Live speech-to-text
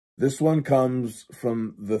This one comes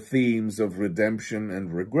from the themes of redemption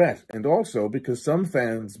and regret, and also because some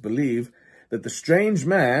fans believe that the strange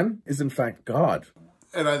man is in fact God.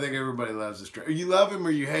 And I think everybody loves the strange. You love him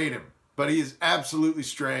or you hate him, but he is absolutely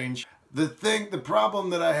strange. The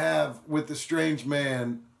problem that I have with the strange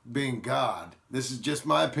man being God, this is just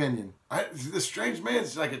my opinion. The strange man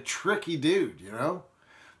is like a tricky dude, you know?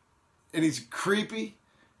 And he's creepy,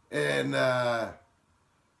 and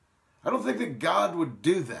I don't think that God would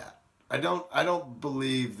do that. I don't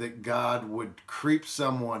believe that God would creep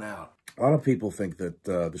someone out. A lot of people think that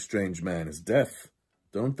the strange man is deaf,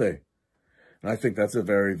 don't they? And I think that's a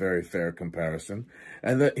very, very fair comparison.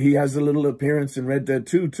 And that he has a little appearance in Red Dead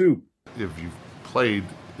 2, too. If you've played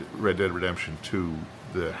Red Dead Redemption 2,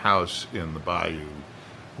 the house in the bayou,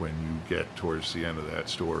 when you get towards the end of that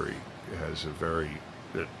story, has a very...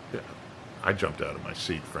 I jumped out of my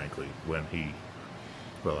seat, frankly, when he...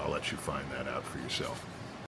 Well, I'll let you find that out for yourself.